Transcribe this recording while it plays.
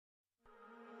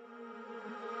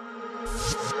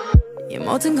이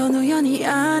모든 건 우연이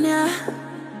아니야.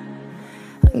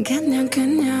 그냥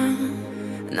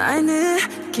나의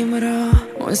느낌으로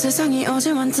온 세상이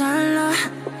어제와는 달라.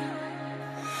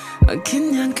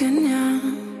 그냥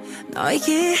너의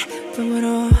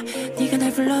기쁨으로 네가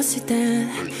날 불렀을 땐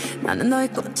나는 너의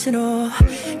꽃으로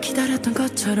기다렸던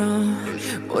것처럼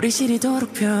우리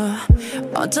시리도록 펴.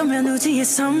 어쩌면 우주의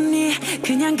섭리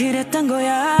그냥 그랬던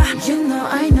거야. You know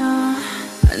I know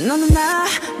너는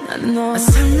나는 너.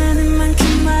 설레는 만큼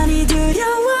많이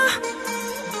두려워.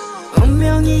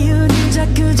 운명이 우릴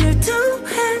자꾸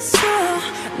질투해서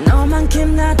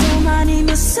너만큼 나도 많이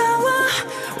무서워.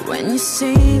 When you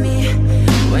see me,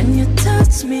 when you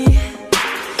touch me,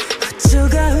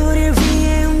 우주가 우릴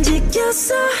위해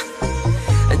움직였어.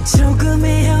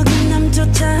 조금의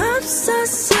어긋남조차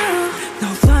없었어.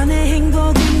 너와 내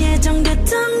행복은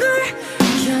예정됐던 걸.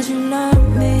 Cause you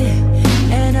love me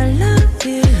and I love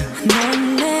you.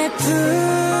 넌 내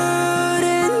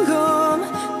푸른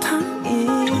곰팡이,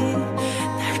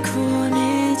 날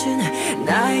구원해준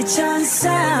나의 천사,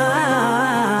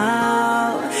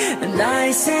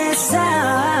 나의 세상.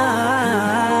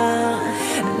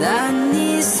 난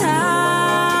네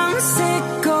삼색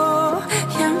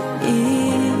고향이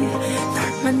널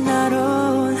만나러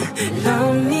온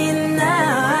Love me now,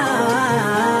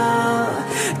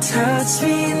 touch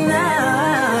me now.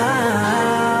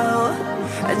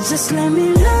 Just let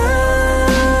me love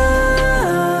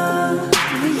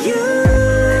you.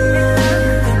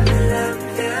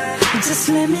 Just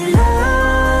let me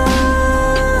love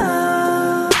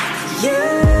you.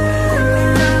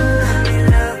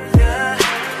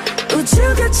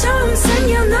 우주가 처음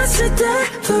생겨났을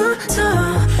때부터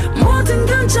모든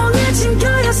건 정해진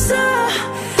거였어.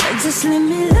 Just let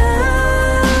me love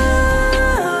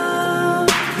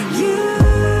you.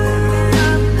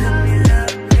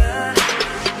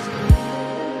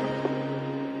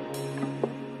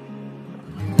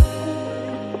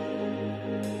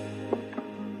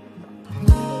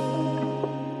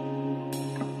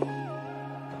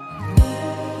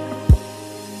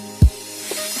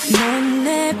 넌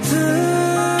내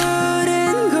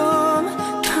푸른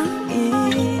곰팡이,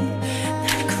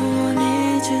 날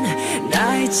구원해준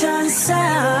나의 천사,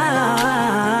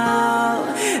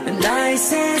 나의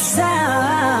세상.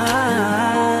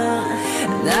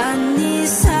 난 네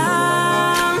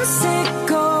삼색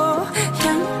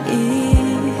고향이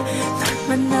널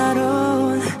만나러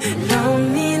온 Love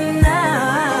me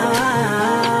now,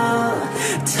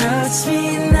 touch me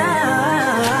now.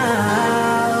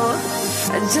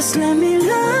 Just let me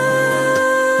love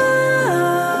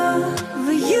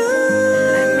you.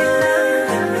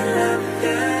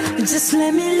 Just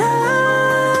let me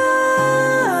love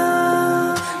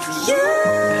you.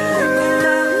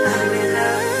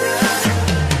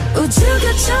 우주가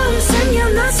처음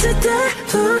생겨났을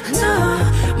때부터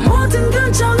모든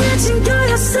건 정해진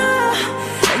거였어.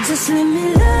 Just let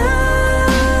me love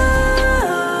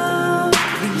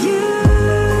you.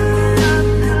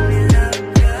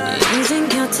 인생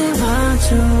곁에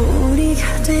와줘,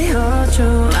 우리가 되어줘.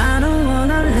 I don't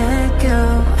wanna let go,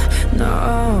 no.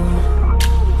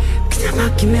 그냥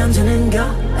맡기면 되는 거야.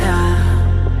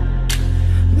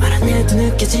 말 안 해도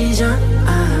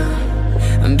느껴지잖아.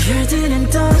 별들은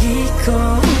떠있고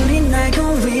우린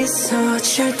날고 있어.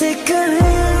 절대 끝은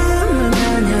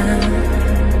아냐.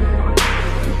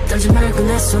 떨지 말고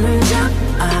내 손을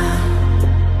잡아.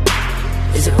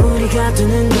 이제 우리가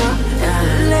되는 거야.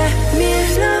 Let me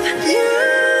love you.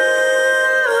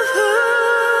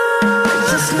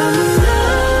 Just let me love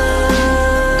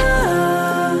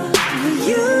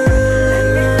you.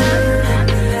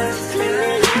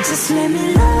 Just let me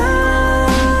love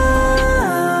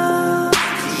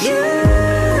you.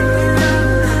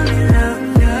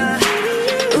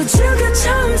 우주가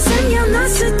처음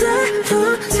생겨났을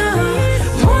때부터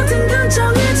모든 건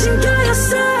정해진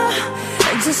거였어.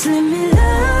 Just let me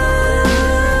love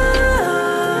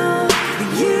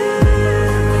you.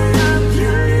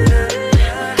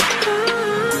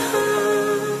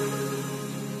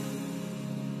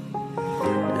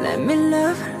 Let me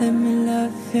love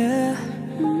you.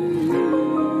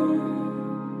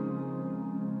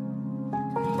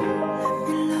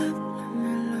 Let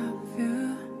me love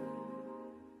you.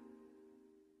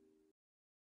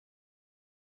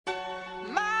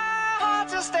 My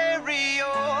heart's a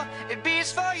stereo, it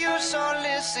beats for you, so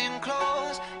listen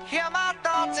close. Hear my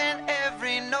thoughts in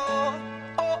every note.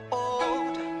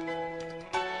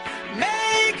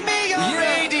 Make me your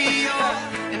radio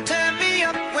and turn me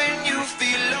up when you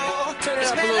feel low.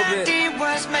 This melody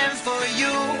was meant for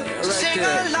you, so right sing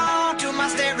there. along to my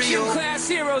stereo. Class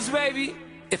heroes, baby.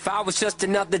 If I was just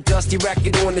another dusty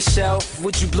record on the shelf,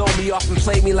 would you blow me off and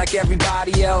play me like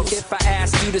everybody else? If I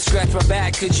asked you to scratch my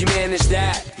back, could you manage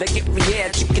that? Like if we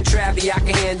had chicken Travie, I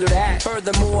can handle that.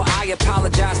 Furthermore, I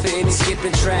apologize for any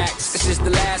skipping tracks. This is the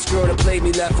last girl that played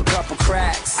me, left a couple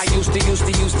cracks. I used to,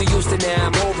 now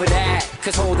I'm over that.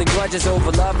 Cause holding grudges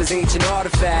over love is ancient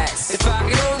artifacts. If I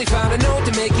could only find a note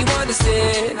to make you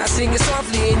understand, I sing it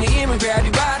softly in your ear and grab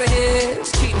you by the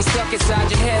hands. Keep me stuck inside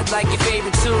your head like your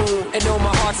favorite tune, and know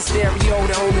my heart's a stereo,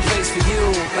 the only place for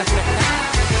you.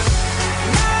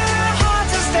 My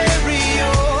heart's a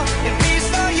stereo, it beats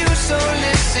for you, so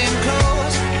listen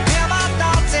close. Hear my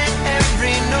thoughts in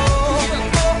every note.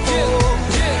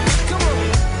 Come on.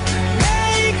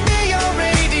 Make me your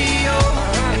radio,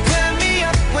 and turn me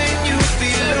up when you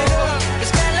feel low.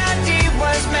 This melody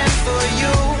was meant for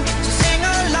you, so sing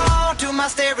along to my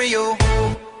stereo.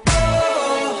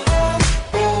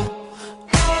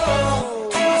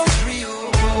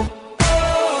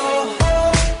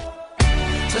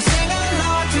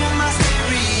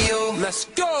 Let's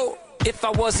go! If I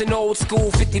was an old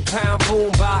school 50-pound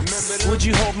boombox, would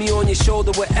you hold me on your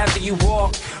shoulder wherever you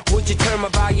walk? Would you turn my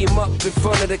volume up in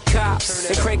front of the cops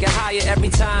and crank it higher every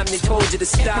time they told you to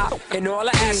stop? And all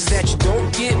I ask is that you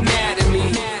don't get mad at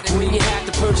me when you have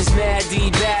to purchase Mad D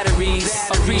batteries.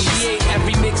 Appreciate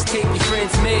every mixtape your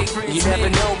friends make. You never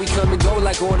know, we come and go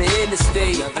like on the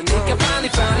interstate. I think I finally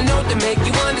found a note to make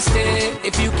you understand.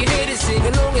 If you can hit it, sing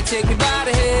along and take me by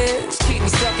the hands. Keep me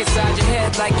stuck inside your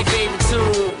head like your favorite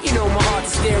tune. You know my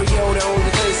heart's a stereo, the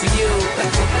only place for you.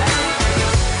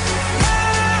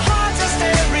 My heart's a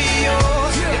stereo,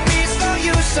 it beats for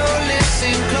you, so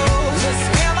listen close.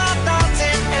 Hear my thoughts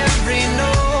in every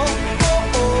note.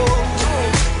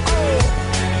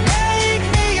 Make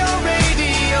me your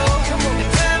radio, and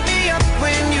turn me up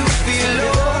when you feel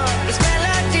low. This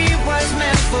melody was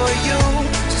meant for you,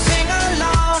 so sing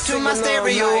along to my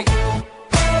stereo.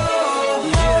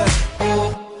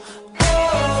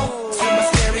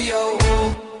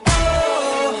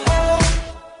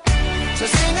 So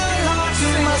sing along to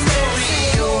my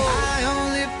stereo. I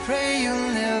only pray you'll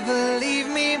never leave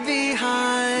me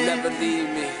behind. Never leave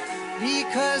me.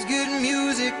 Because good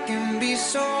music can be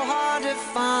so hard to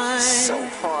find. So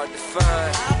hard to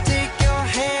find. I'll take your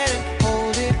hand and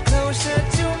hold it closer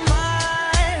to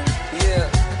mine. Yeah.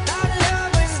 Our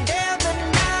love was there, but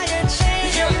now you're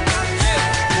changing my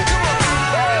mind.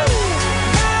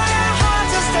 My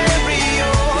heart's a stereo,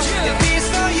 it beats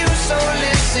for you, so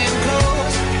listen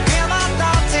close. Hear my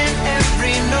thoughts in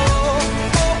every note.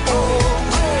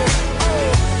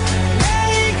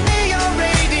 Make me your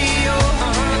radio,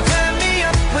 and turn me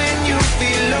up when you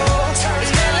feel low.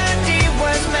 This melody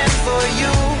was meant for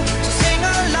you, so sing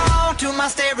along to my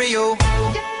stereo.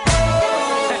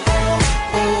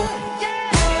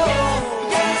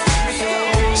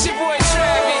 It's your boy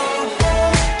Travie,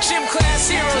 Gym Class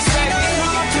Heroes, baby. Sing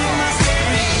along to my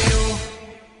stereo.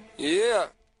 Yeah.